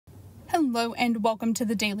Hello and welcome to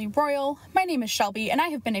the Daily Royal. My name is Shelby and I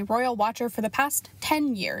have been a royal watcher for the past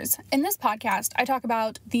 10 years. In this podcast, I talk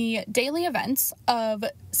about the daily events of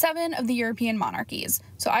 7 of the European monarchies.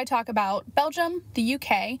 So I talk about Belgium, the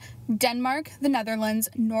UK, Denmark, the Netherlands,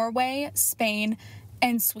 Norway, Spain,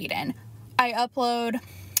 and Sweden. I upload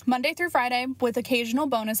Monday through Friday with occasional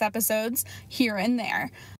bonus episodes here and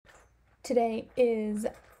there. Today is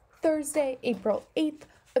Thursday, April 8th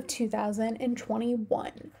of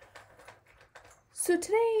 2021. So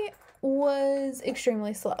today was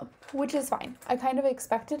extremely slow, which is fine. I kind of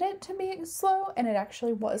expected it to be slow, and it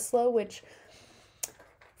actually was slow, which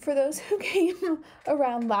for those who came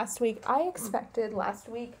around last week, I expected last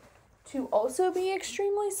week to also be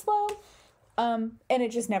extremely slow, and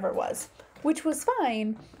it just never was, which was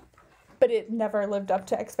fine, but it never lived up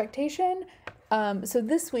to expectation. So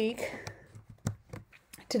this week,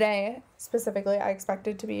 today specifically, I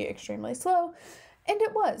expected to be extremely slow, and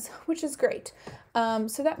it was, which is great.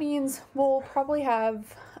 So that means we'll probably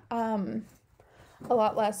have a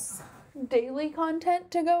lot less daily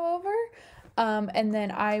content to go over. And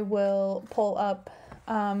then I will pull up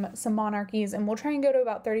some monarchies, and we'll try and go to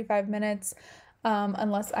about 35 minutes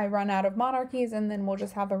unless I run out of monarchies, and then we'll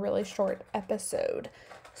just have a really short episode.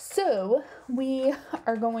 So we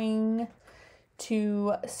are going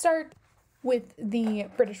to start with the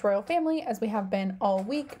British royal family, as we have been all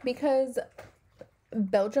week, because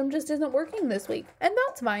Belgium just isn't working this week, and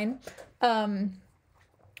that's fine.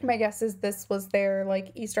 My guess is this was their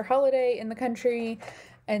Easter holiday in the country,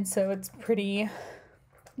 and so it's pretty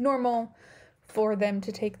normal for them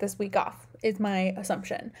to take this week off, is my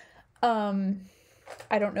assumption. I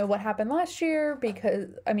don't know what happened last year, because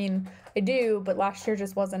I do, but last year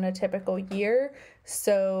just wasn't a typical year,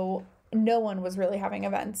 so no one was really having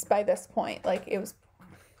events by this point. It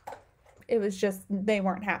was just, they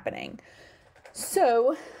weren't happening.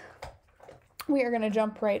 So we are going to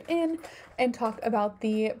jump right in and talk about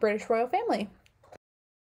the British royal family.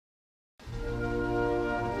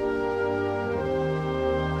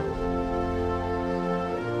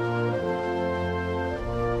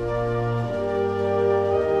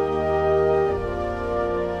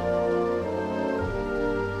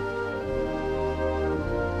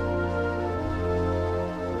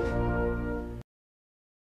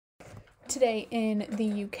 Today in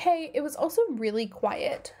the UK, it was also really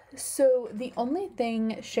quiet. So the only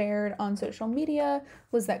thing shared on social media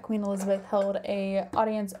was that Queen Elizabeth held an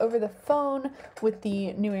audience over the phone with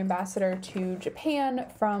the new ambassador to Japan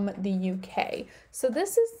from the UK. So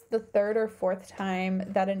this is the third or fourth time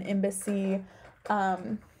that an embassy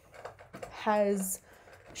has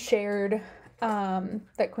shared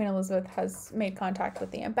that Queen Elizabeth has made contact with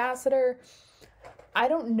the ambassador. I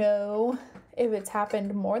don't know if it's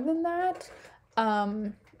happened more than that.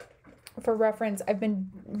 For reference, I've been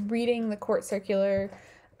reading the court circular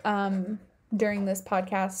during this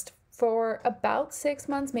podcast for about 6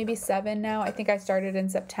 months, maybe 7 now. I think I started in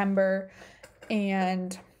September,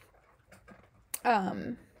 and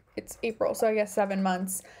it's April, so I guess 7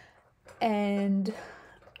 months. And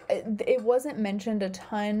it wasn't mentioned a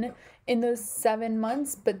ton in those 7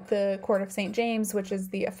 months, but the Court of St. James, which is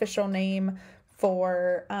the official name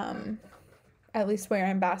for at least where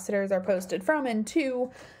ambassadors are posted from and to,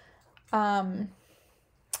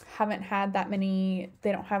 haven't had that many,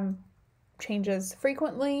 they don't have changes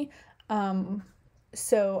frequently,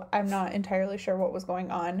 so I'm not entirely sure what was going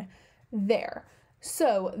on there.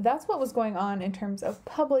 So that's what was going on in terms of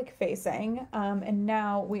public facing, and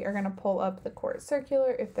now we are going to pull up the court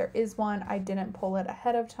circular if there is one. I didn't pull it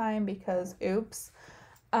ahead of time because oops.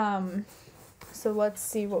 So let's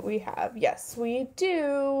see what we have. Yes, we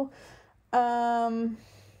do.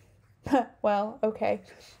 Well, okay.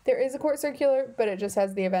 There is a court circular, but it just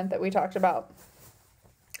has the event that we talked about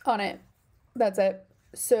on it. That's it.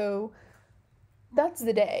 So that's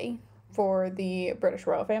the day for the British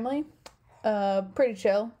royal family. Pretty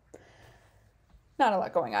chill. Not a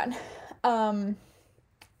lot going on.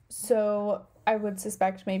 So I would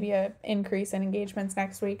suspect maybe an increase in engagements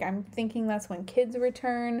next week. I'm thinking that's when kids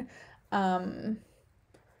return to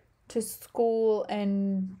school,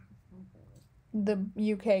 and the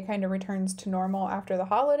UK kind of returns to normal after the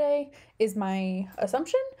holiday, is my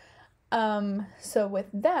assumption. So with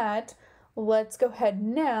that, let's go ahead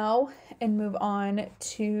now and move on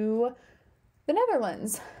to the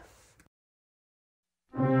Netherlands.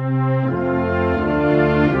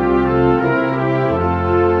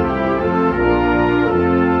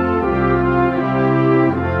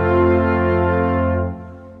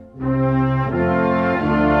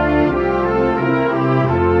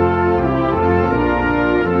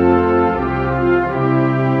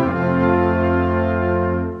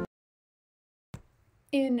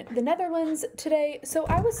 in the Netherlands today. So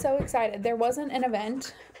I was so excited. There wasn't an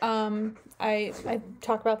event. I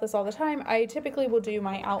talk about this all the time. I typically will do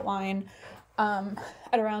my outline at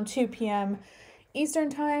around 2 p.m. Eastern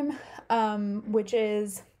time, which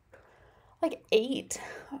is like 8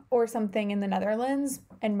 or something in the Netherlands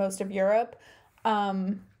and most of Europe.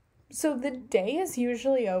 So the day is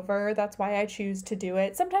usually over. That's why I choose to do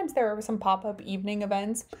it. Sometimes there are some pop-up evening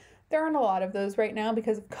events. There aren't a lot of those right now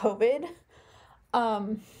because of COVID.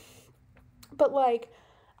 But like,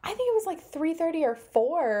 I think it was like 3:30 or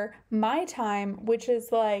 4 my time, which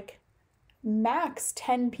is like max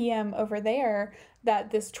 10 p.m. over there, that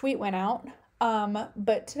this tweet went out.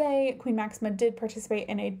 But today Queen Maxima did participate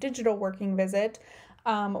in a digital working visit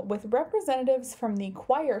with representatives from the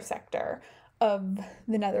choir sector of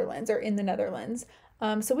the Netherlands, or in the Netherlands.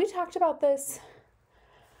 So we talked about this,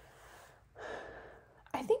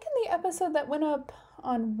 I think, in the episode that went up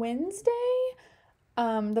on Wednesday,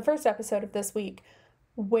 the first episode of this week,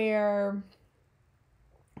 where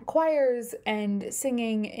choirs and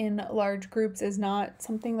singing in large groups is not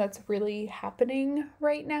something that's really happening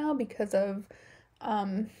right now because of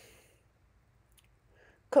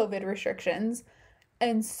COVID restrictions.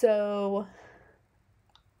 And so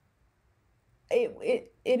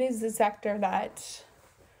it is a sector that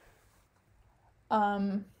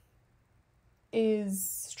is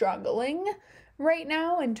struggling right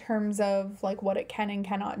now in terms of like what it can and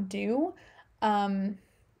cannot do.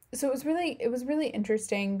 So it was really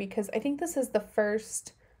interesting because I think this is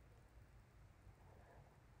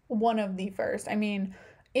one of the first. I mean,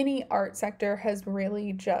 any art sector has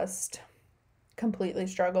really just completely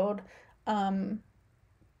struggled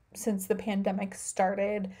since the pandemic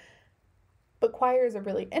started. But choir is a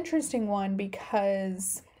really interesting one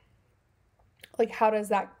because, like, how does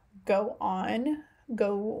that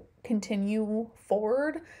continue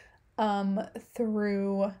forward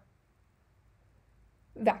through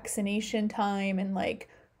vaccination time, and like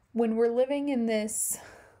when we're living in this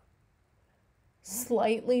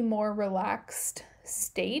slightly more relaxed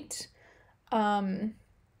state,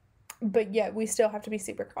 but yet we still have to be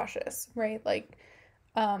super cautious, right? Like,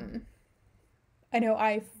 I know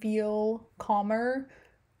I feel calmer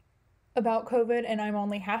about COVID and I'm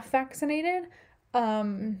only half vaccinated,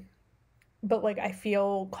 but like I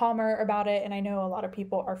feel calmer about it, and I know a lot of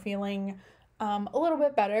people are feeling a little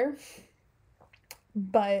bit better.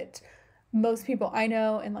 But most people I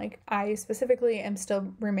know, and like I specifically, am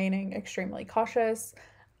still remaining extremely cautious.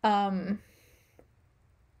 I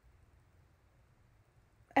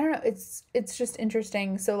don't know, it's just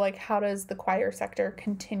interesting. So like, how does the choir sector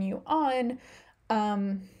continue on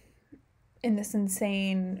in this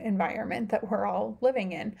insane environment that we're all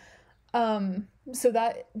living in? So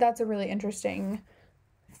that's a really interesting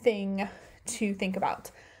thing to think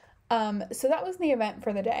about. So that was the event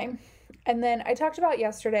for the day. And then I talked about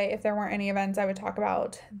yesterday, if there weren't any events, I would talk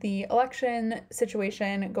about the election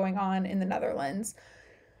situation going on in the Netherlands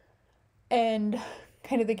and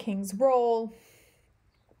kind of the king's role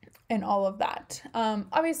and all of that.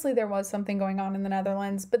 Obviously there was something going on in the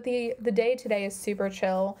Netherlands, but the day today is super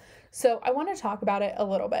chill. So I want to talk about it a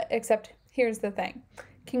little bit, except here's the thing.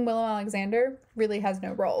 King Willem-Alexander really has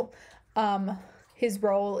no role. His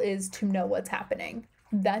role is to know what's happening.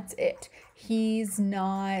 That's it. He's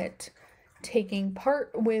not taking part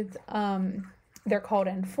with, they're called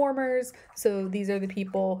informers. So these are the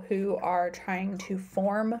people who are trying to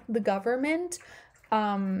form the government,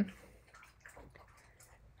 and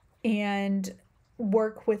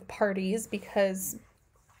work with parties, because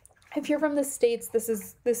if you're from the States, this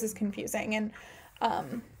is confusing. And,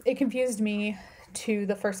 it confused me too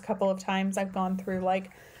the first couple of times I've gone through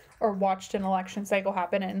or watched an election cycle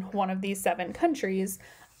happen in one of these 7 countries.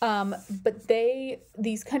 But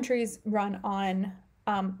these countries run on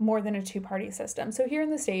more than a 2-party system. So here in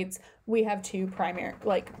the States, we have two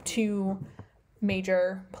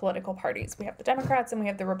major political parties. We have the Democrats and we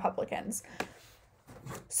have the Republicans.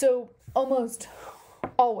 So almost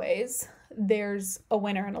always there's a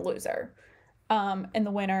winner and a loser. And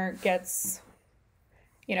the winner gets,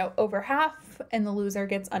 over half, and the loser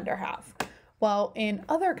gets under half. Well, in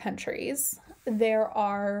other countries, there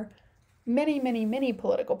are many, many, many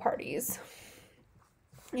political parties.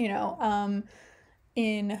 In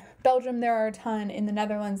Belgium, there are a ton. In the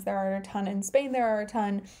Netherlands, there are a ton. In Spain, there are a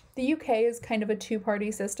ton. The UK is kind of a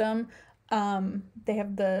 2-party system. They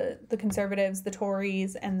have the Conservatives, the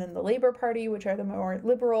Tories, and then the Labour Party, which are the more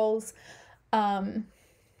liberals. But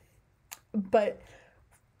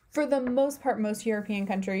for the most part, most European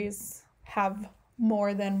countries have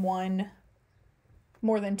more than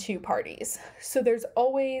 2 parties. So there's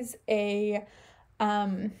always a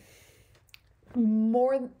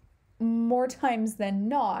more times than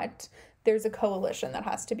not, there's a coalition that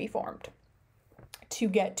has to be formed to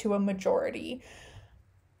get to a majority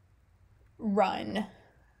run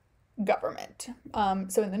government.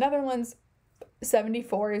 So in the Netherlands,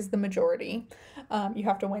 74 is the majority. You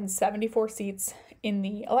have to win 74 seats in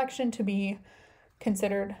the election to be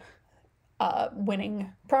considered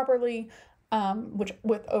winning properly, which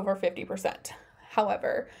with over 50%.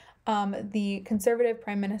 However, the conservative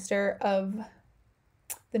prime minister of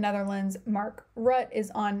the Netherlands, Mark Rutte, is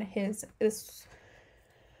on his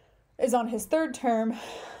third term.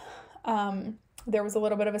 There was a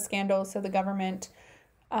little bit of a scandal, so the government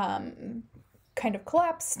kind of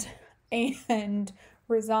collapsed and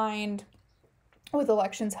resigned, with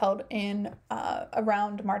elections held in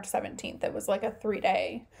around March 17th. It was like a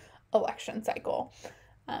 3-day election cycle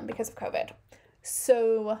because of COVID.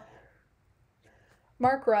 So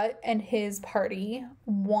Mark Rutte and his party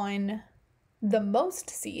won the most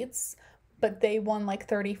seats, but they won like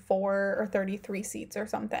 34 or 33 seats or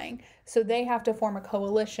something. So they have to form a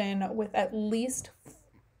coalition with at least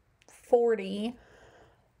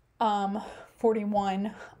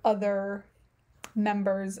 41 other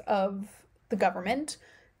members of the government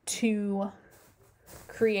to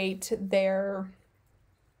create their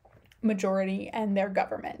majority and their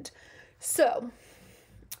government. So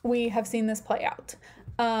we have seen this play out.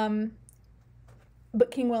 But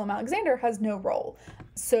King Willem-Alexander has no role.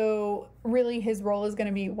 So really his role is going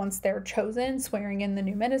to be, once they're chosen, swearing in the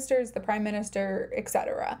new ministers, the prime minister,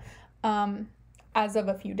 etc. As of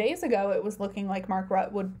a few days ago, it was looking like Mark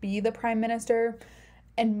Rutte would be the prime minister,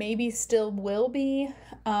 and maybe still will be,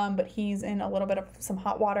 but he's in a little bit of some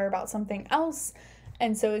hot water about something else,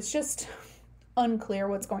 and so it's just unclear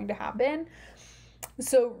what's going to happen.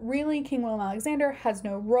 So really, King Willem-Alexander has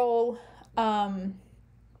no role,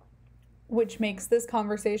 which makes this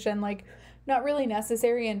conversation like not really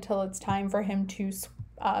necessary until it's time for him to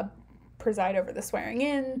preside over the swearing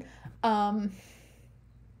in,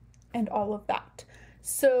 and all of that.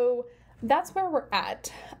 So that's where we're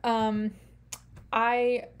at.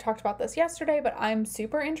 I talked about this yesterday, but I'm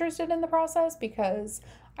super interested in the process because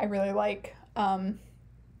I really like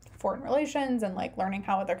foreign relations and like learning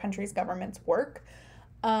how other countries' governments work.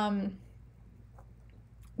 But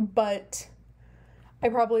I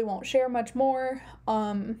probably won't share much more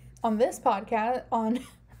on this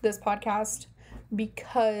podcast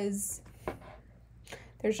because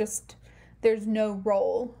there's no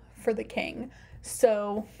role for the king.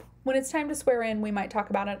 So when it's time to swear in, we might talk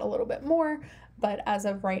about it a little bit more, but as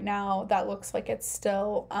of right now, that looks like it's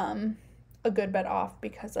still a good bit off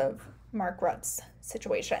because of Mark Rutte's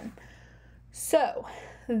situation. So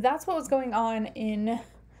that's what was going on in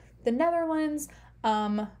the Netherlands.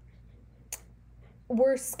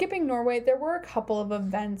 We're skipping Norway. There were a couple of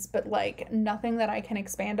events, but like nothing that I can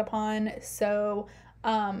expand upon. So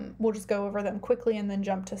we'll just go over them quickly and then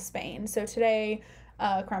jump to Spain. So today,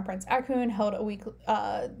 Crown Prince Haakon held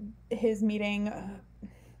his meeting.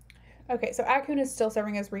 Okay, so Haakon is still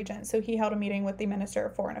serving as regent. So he held a meeting with the Minister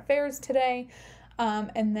of Foreign Affairs today.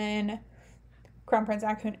 And then Crown Prince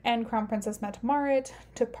Haakon and Crown Princess Mette-Marit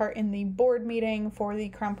took part in the board meeting for the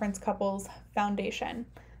Crown Prince Couples Foundation.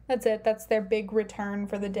 That's it. That's their big return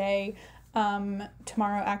for the day.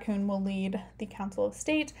 Tomorrow, Haakon will lead the Council of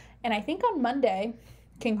State. And I think on Monday,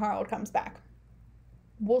 King Harald comes back.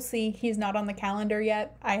 We'll see. He's not on the calendar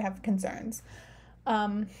yet. I have concerns.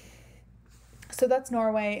 So that's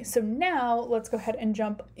Norway. So now let's go ahead and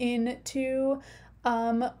jump into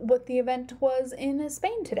what the event was in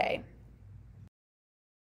Spain today.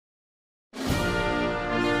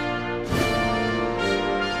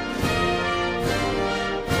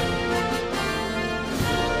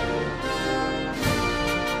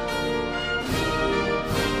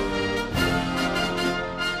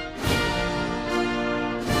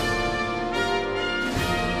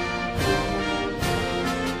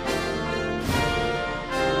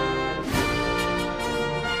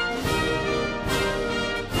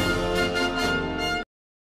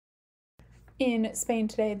 In Spain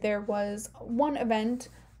today, there was one event,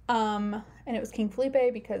 and it was King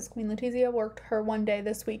Felipe, because Queen Letizia worked her one day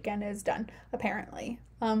this week and is done, apparently.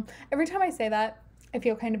 Every time I say that, I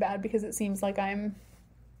feel kind of bad because it seems like I'm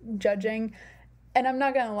judging, and I'm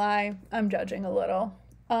not gonna lie, I'm judging a little.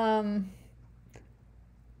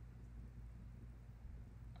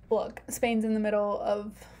 Look, Spain's in the middle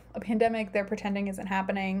of a pandemic. They're pretending isn't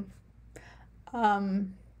happening.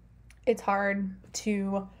 It's hard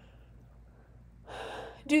to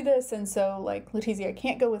do this, and so like Letizia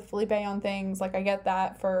can't go with Felipe on things. Like I get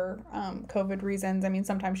that for COVID reasons. I mean,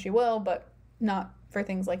 sometimes she will, but not for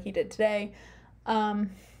things like he did today.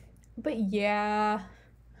 But yeah,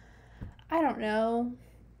 I don't know.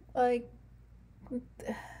 Like,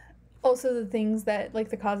 also the things that, like,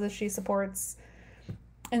 the causes she supports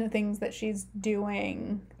and the things that she's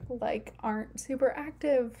doing, like, aren't super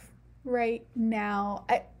active right now.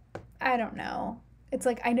 I don't know. It's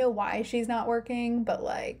like, I know why she's not working, but,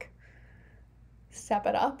 like, step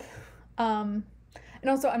it up. And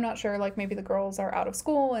also, I'm not sure, like, maybe the girls are out of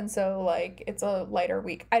school, and so, like, it's a lighter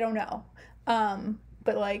week. I don't know.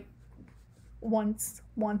 But, like, once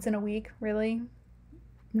in a week, really,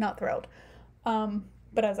 not thrilled.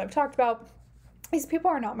 But as I've talked about, these people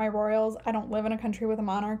are not my royals. I don't live in a country with a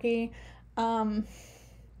monarchy.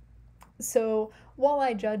 So while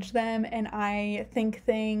I judge them and I think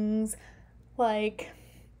things, like,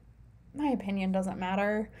 my opinion doesn't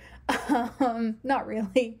matter. Not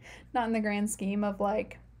really. Not in the grand scheme of,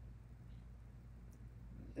 like,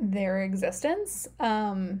 their existence.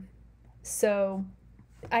 So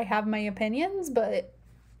I have my opinions, but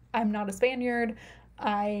I'm not a Spaniard.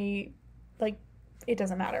 It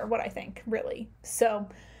doesn't matter what I think, really. So,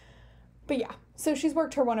 but yeah. So she's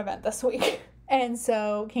worked her one event this week. And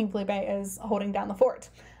so King Felipe is holding down the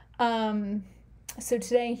fort. So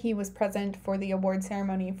today he was present for the award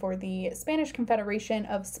ceremony for the Spanish Confederation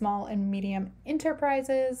of Small and Medium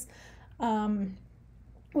Enterprises,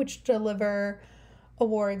 which deliver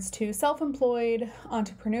awards to self-employed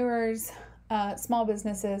entrepreneurs, small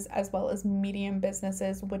businesses, as well as medium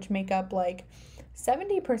businesses, which make up like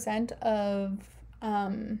 70% of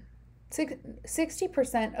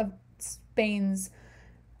 60% of Spain's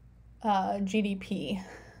GDP,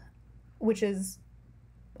 which is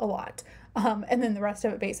a lot. And then the rest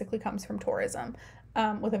of it basically comes from tourism,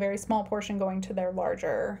 with a very small portion going to their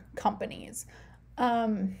larger companies.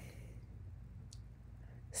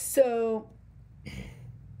 So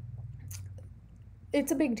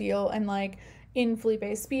it's a big deal. And like in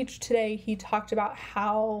Felipe's speech today, he talked about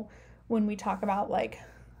how when we talk about like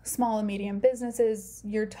small and medium businesses,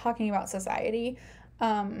 you're talking about society.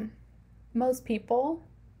 Most people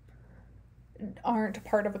aren't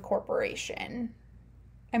part of a corporation.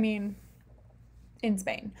 I mean, in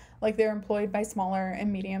Spain, like they're employed by smaller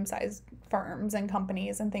and medium-sized firms and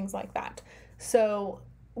companies and things like that. So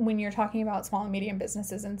when you're talking about small and medium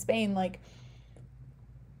businesses in Spain, like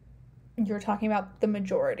you're talking about the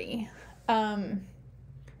majority. And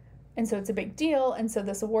so it's a big deal. And so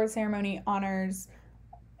this award ceremony honors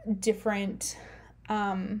different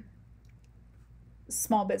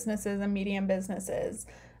small businesses and medium businesses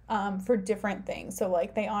for different things. So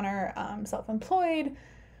like they honor self-employed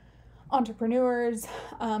entrepreneurs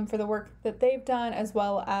for the work that they've done, as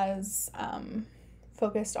well as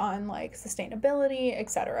focused on like sustainability,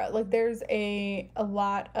 etc. Like there's a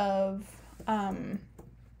lot of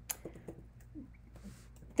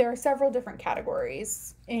there are several different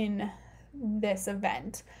categories in this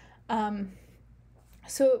event.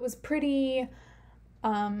 So it was pretty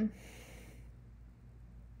I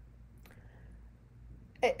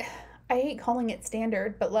hate calling it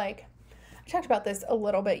standard, but like I talked about this a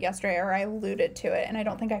little bit yesterday, or I alluded to it, and I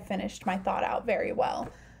don't think I finished my thought out very well.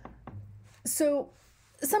 So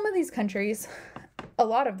some of these countries, a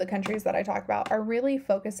lot of the countries that I talk about, are really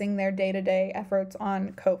focusing their day-to-day efforts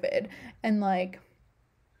on COVID and like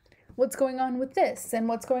what's going on with this and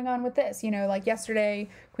what's going on with this. You know, like yesterday,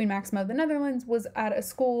 Queen Maxima of the Netherlands was at a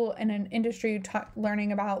school in an industry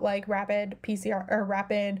learning about like rapid PCR or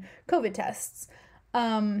rapid COVID tests.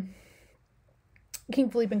 King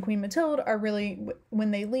Philippe and Queen Mathilde are really,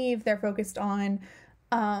 when they leave, they're focused on,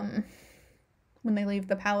 when they leave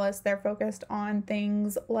the palace, they're focused on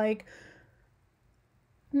things like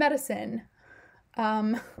medicine,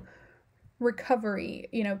 recovery.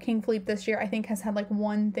 You know, King Philippe this year, I think, has had like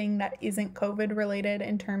one thing that isn't COVID related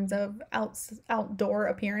in terms of outdoor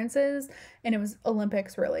appearances, and it was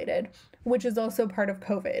Olympics related, which is also part of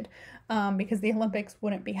COVID, because the Olympics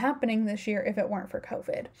wouldn't be happening this year if it weren't for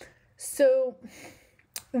COVID. So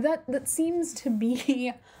that seems to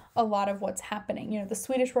be a lot of what's happening. You know, the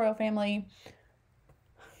Swedish royal family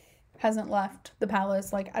hasn't left the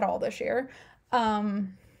palace like at all this year.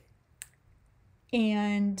 And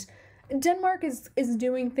Denmark is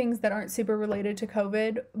doing things that aren't super related to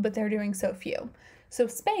COVID, but they're doing so few. So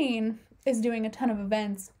Spain is doing a ton of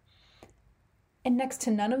events, and next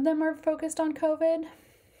to none of them are focused on COVID.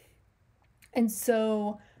 And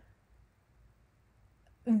so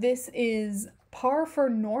this is par for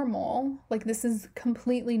normal. Like this is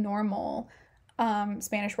completely normal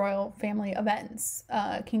Spanish royal family events.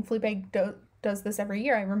 King Felipe does this every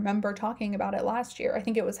year. I remember talking about it last year. I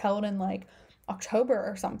think it was held in like October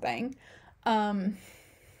or something for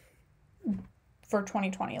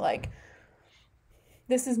 2020. Like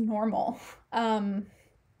this is normal.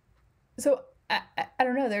 So I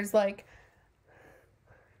don't know, there's like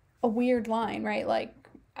a weird line, right? Like,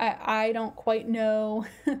 I don't quite know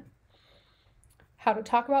how to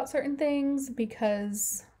talk about certain things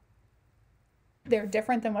because they're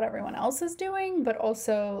different than what everyone else is doing, but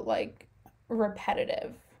also like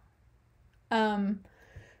repetitive.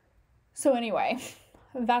 So anyway,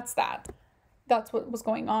 that's that. That's what was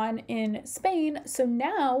going on in Spain. So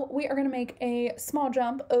now we are going to make a small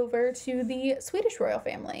jump over to the Swedish royal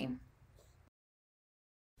family.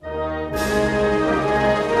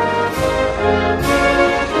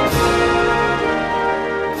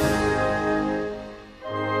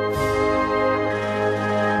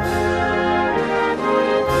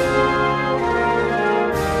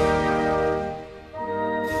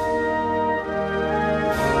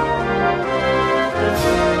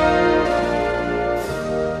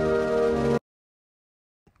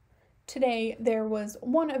 Today there was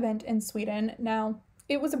one event in Sweden. Now,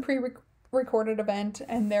 it was a pre-recorded event,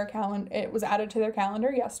 and it was added to their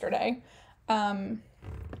calendar yesterday.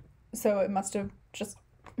 So it must have just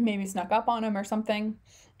maybe snuck up on them or something.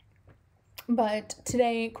 But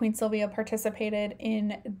today, Queen Sylvia participated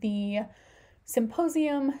in the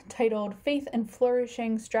symposium titled Faith and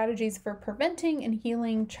Flourishing Strategies for Preventing and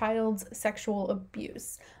Healing Child's Sexual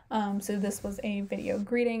Abuse. So this was a video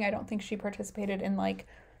greeting. I don't think she participated in like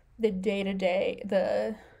the day-to-day,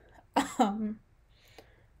 the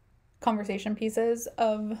conversation pieces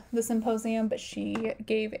of the symposium, but she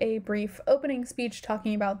gave a brief opening speech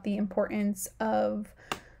talking about the importance of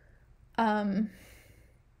I'm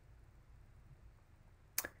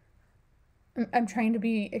trying to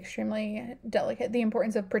be extremely delicate. The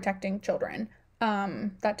importance of protecting children.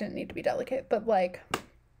 That didn't need to be delicate, but like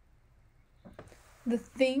the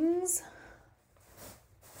things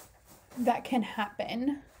that can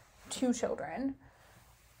happen to children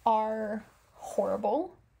are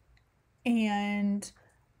horrible. And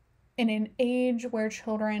in an age where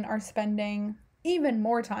children are spending even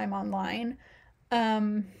more time online,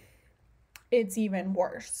 it's even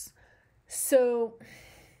worse. So,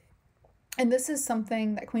 and this is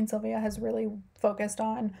something that Queen Sylvia has really focused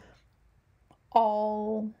on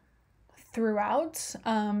all throughout.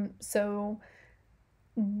 So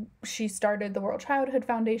she started the World Childhood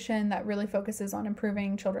Foundation that really focuses on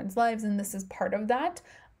improving children's lives, and this is part of that.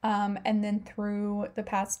 And then through the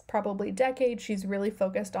past probably decade, she's really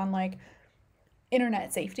focused on like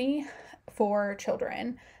internet safety for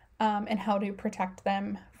children, and how to protect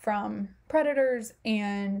them from predators,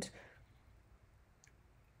 and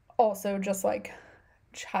also just like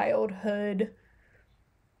childhood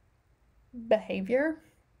behavior,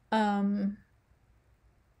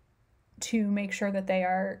 to make sure that they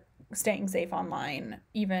are staying safe online,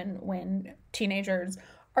 even when teenagers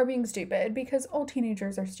are being stupid, because all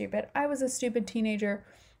teenagers are stupid. I was a stupid teenager.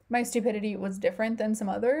 My stupidity was different than some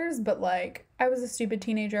others, but like I was a stupid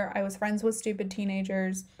teenager. I was friends with stupid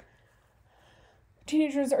teenagers.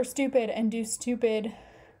 Teenagers are stupid and do stupid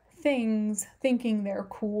things thinking they're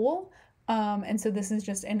cool. And so this is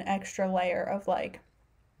just an extra layer of like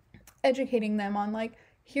educating them on like,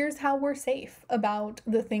 here's how we're safe about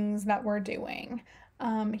the things that we're doing.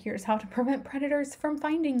 Here's how to prevent predators from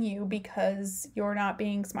finding you because you're not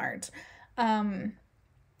being smart. And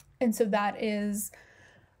so that is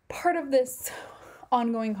part of this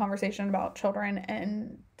ongoing conversation about children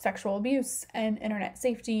and sexual abuse and internet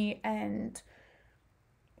safety and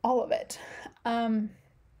all of it.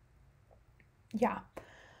 Yeah.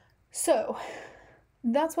 So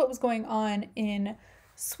that's what was going on in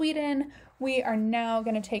Sweden. We are now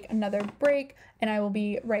going to take another break, and I will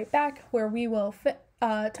be right back where we will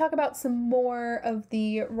talk about some more of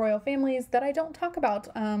the royal families that I don't talk about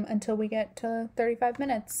until we get to 35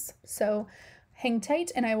 minutes. So hang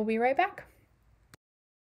tight, and I will be right back.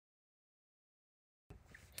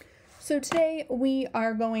 So today we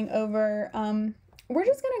are going over, we're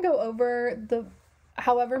just going to go over the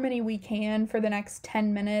however many we can for the next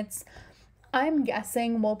 10 minutes. I'm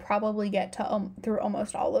guessing we'll probably get to through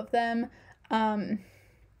almost all of them.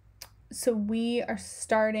 So we are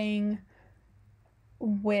starting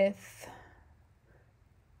with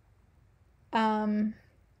Oman,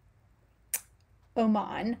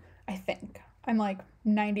 I think. I'm like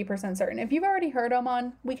 90% certain. If you've already heard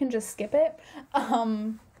Oman, we can just skip it.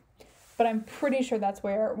 But I'm pretty sure that's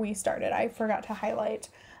where we started. I forgot to highlight,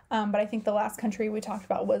 but I think the last country we talked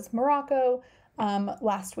about was Morocco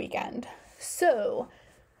last weekend. So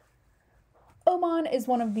Oman is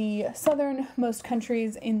one of the southernmost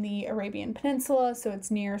countries in the Arabian Peninsula, so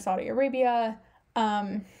it's near Saudi Arabia.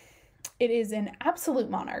 it is an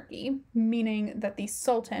absolute monarchy, meaning that the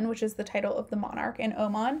Sultan, which is the title of the monarch in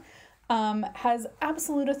Oman, has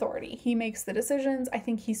absolute authority. He makes the decisions. I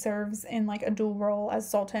think he serves in like a dual role as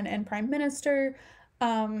Sultan and Prime Minister.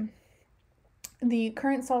 The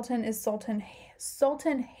current Sultan is Sultan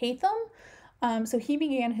Haytham. So he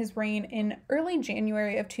began his reign in early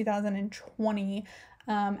January of 2020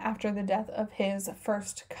 after the death of his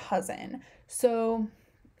first cousin. So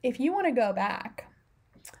if you want to go back,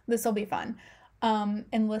 this will be fun,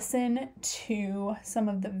 and listen to some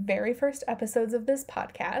of the very first episodes of this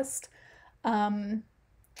podcast.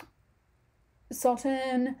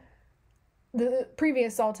 The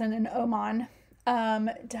previous Sultan in Oman,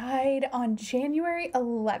 died on January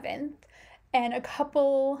 11th, and a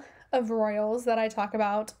couple of royals that I talk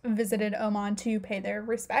about visited Oman to pay their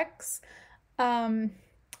respects. And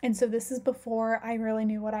so this is before I really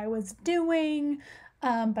knew what I was doing,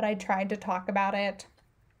 but I tried to talk about it.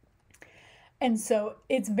 And so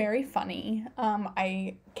it's very funny.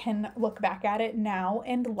 I can look back at it now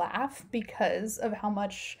and laugh because of how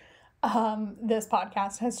much this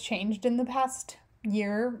podcast has changed in the past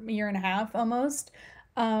year and a half almost.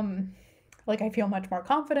 Like I feel much more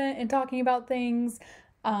confident in talking about things.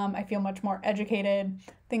 I feel much more educated,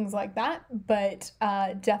 things like that. But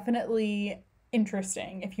definitely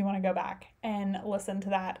interesting if you want to go back and listen to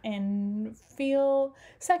that and feel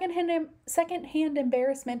secondhand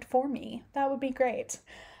embarrassment for me. That would be great.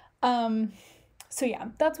 So yeah,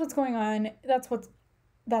 that's what's going on. That's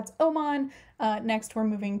Oman. Next we're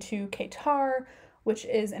moving to Qatar, which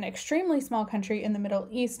is an extremely small country in the Middle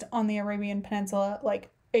East on the Arabian Peninsula,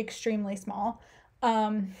 like extremely small.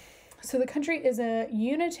 So the country is a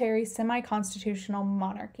unitary semi-constitutional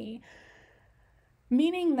monarchy,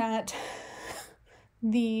 meaning that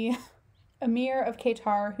the Emir of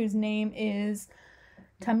Qatar, whose name is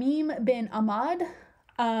Tamim bin Ahmad,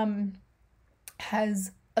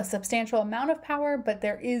 has a substantial amount of power, but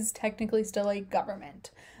there is technically still a government.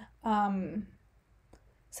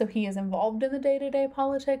 So he is involved in the day-to-day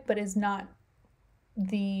politic, but is not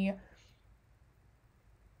the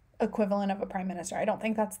equivalent of a prime minister. I don't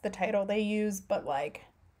think that's the title they use, but like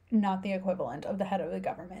not the equivalent of the head of the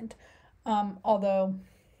government. Although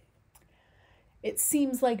it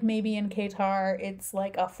seems like maybe in Qatar it's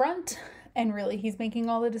like a front and really he's making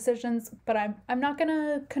all the decisions, but I'm not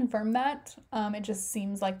gonna confirm that. It just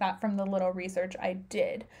seems like that from the little research I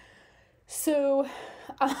did. So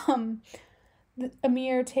the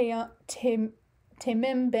Emir Tamim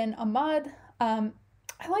bin Ahmad,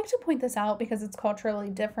 I like to point this out because it's culturally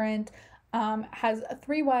different, has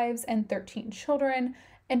 3 wives and 13 children,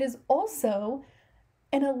 and is also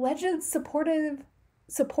an alleged supporter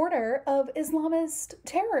of Islamist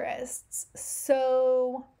terrorists.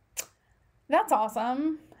 So that's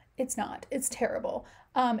awesome. It's not. It's terrible.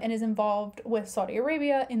 And is involved with Saudi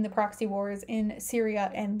Arabia in the proxy wars in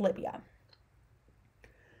Syria and Libya.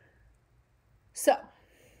 So,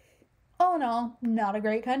 all in all, not a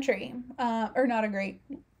great country. Or not a great,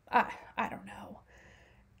 I don't know.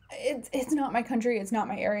 It's not my country. It's not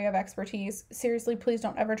my area of expertise. Seriously, please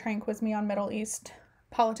don't ever try and quiz me on Middle East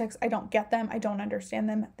politics. I don't get them. I don't understand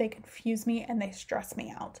them. They confuse me and they stress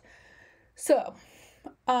me out. So,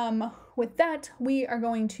 with that, we are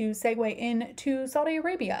going to segue into Saudi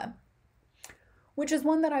Arabia, which is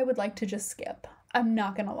one that I would like to just skip. I'm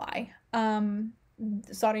not gonna lie.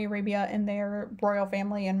 Saudi Arabia and their royal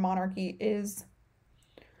family and monarchy is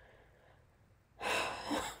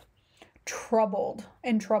troubled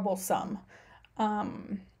and troublesome.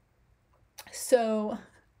 So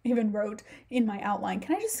even wrote in my outline,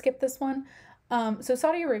 can I just skip this one? So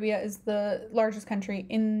Saudi Arabia is the largest country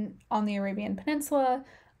on the Arabian Peninsula.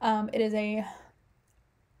 It is a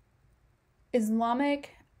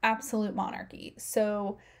Islamic absolute monarchy.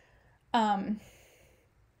 So it's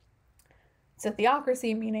a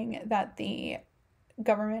theocracy, meaning that the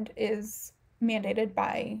government is mandated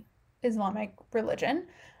by Islamic religion,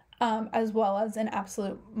 as well as an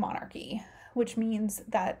absolute monarchy, which means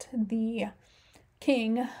that the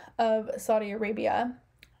king of Saudi Arabia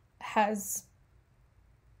has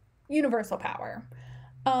universal power.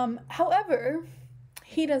 However,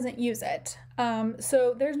 he doesn't use it.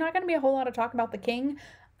 So there's not going to be a whole lot of talk about the king,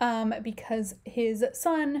 because his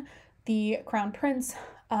son, the crown prince,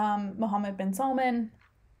 Mohammed bin Salman,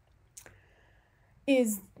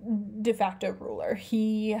 is de facto ruler.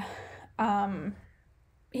 He runs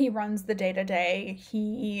the day-to-day.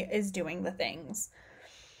 He is doing the things.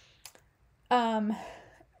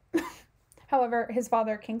 However, his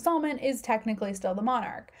father, King Salman, is technically still the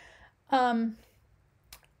monarch.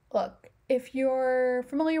 Look, if you're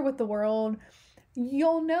familiar with the world,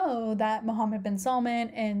 you'll know that Mohammed bin Salman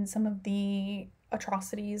and some of the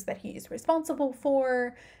atrocities that he's responsible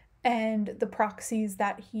for and the proxies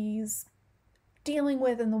that he's dealing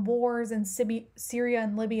with in the wars in Syria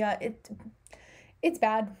and Libya, it's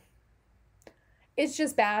bad. It's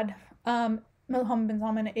just bad. Mohammed bin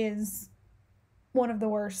Salman is one of the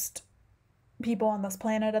worst people on this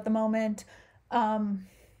planet at the moment. I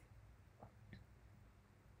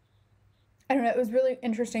don't know, it was really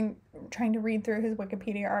interesting trying to read through his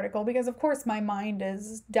Wikipedia article because, of course, my mind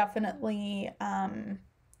is definitely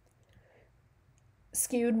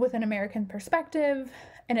skewed with an American perspective,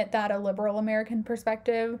 and at that, a liberal American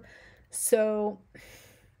perspective. So,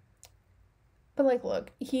 but like,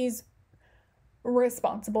 look, he's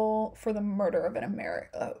responsible for the murder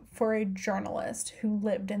of for a journalist who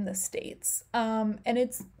lived in the States. And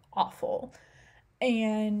it's awful.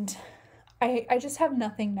 And I just have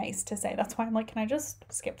nothing nice to say. That's why I'm like, can I just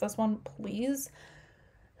skip this one, please?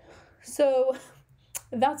 So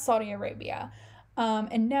that's Saudi Arabia.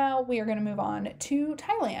 And now we are going to move on to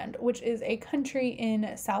Thailand, which is a country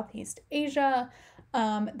in Southeast Asia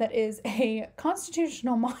that is a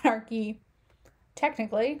constitutional monarchy,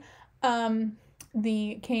 technically.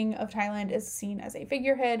 The king of Thailand is seen as a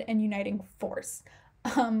figurehead and uniting force,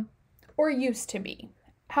 or used to be.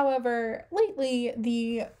 However, lately,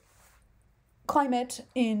 the climate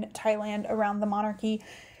in Thailand around the monarchy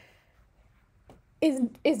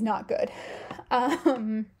is not good.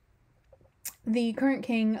 The current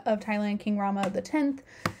king of Thailand, King Rama X,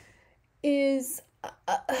 is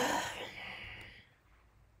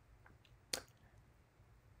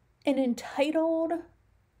an entitled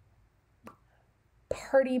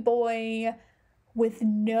party boy with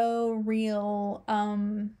no real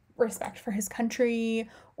respect for his country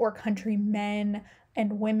or countrymen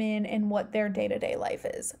and women and what their day-to-day life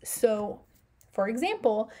is. So, for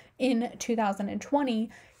example, in 2020,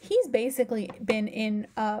 he's basically been in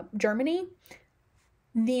Germany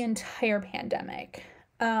the entire pandemic.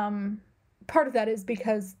 Part of that is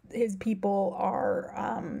because his people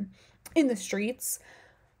are in the streets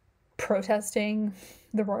protesting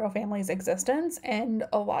the royal family's existence and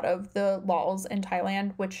a lot of the laws in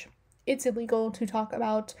Thailand, which it's illegal to talk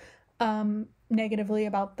about negatively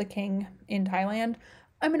about the king in Thailand.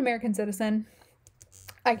 I'm an American citizen.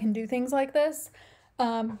 I can do things like this,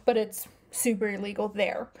 but it's super illegal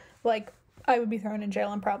there. Like, I would be thrown in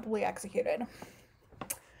jail and probably executed.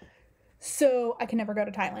 So I can never go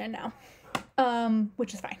to Thailand now,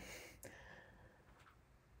 which is fine.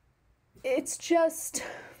 It's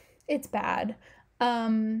bad.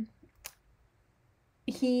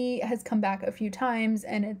 He has come back a few times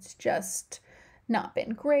and it's just not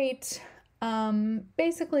been great.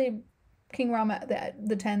 Basically, King Rama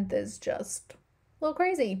the 10th is just a little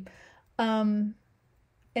crazy. And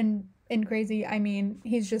crazy, I mean,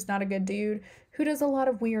 he's just not a good dude who does a lot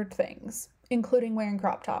of weird things, including wearing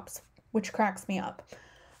crop tops, which cracks me up.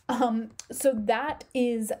 So that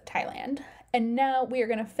is Thailand. And now we are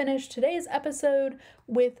going to finish today's episode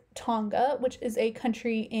with Tonga, which is a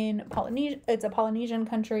country in Polynesia. It's a Polynesian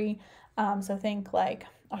country. So think like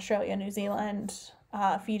Australia, New Zealand,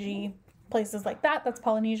 Fiji, places like that. That's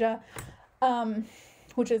Polynesia,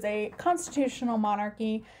 which is a constitutional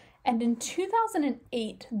monarchy. And in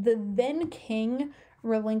 2008, the then king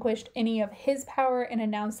relinquished any of his power and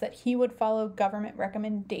announced that he would follow government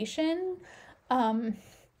recommendation.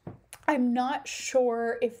 I'm not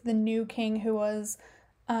sure if the new king who was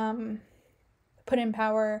put in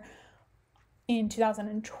power in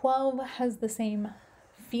 2012 has the same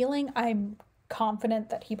feeling. I'm confident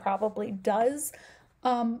that he probably does.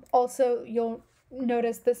 Also, you'll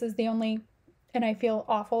notice this is the only, and I feel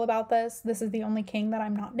awful about this, this is the only king that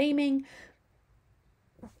I'm not naming.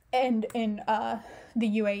 And in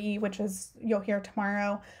the UAE, which is, you'll hear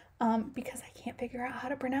tomorrow, because I can't figure out how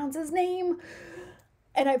to pronounce his name.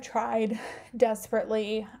 And I've tried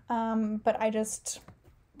desperately, but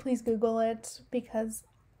please Google it because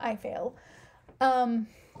I fail.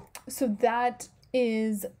 So that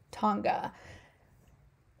is Tonga.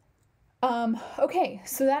 Okay,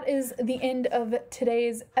 so that is the end of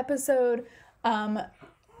today's episode. I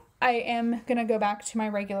am going to go back to my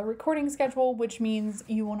regular recording schedule, which means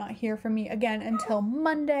you will not hear from me again until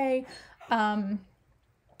Monday.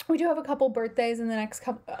 We do have a couple birthdays in the next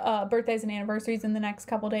couple, birthdays and anniversaries in the next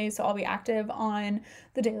couple days, so I'll be active on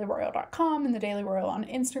thedailyroyal.com and the Daily Royal on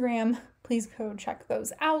Instagram. Please go check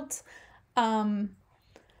those out.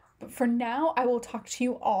 But for now, I will talk to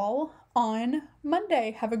you all on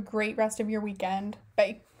Monday. Have a great rest of your weekend.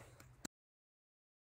 Bye.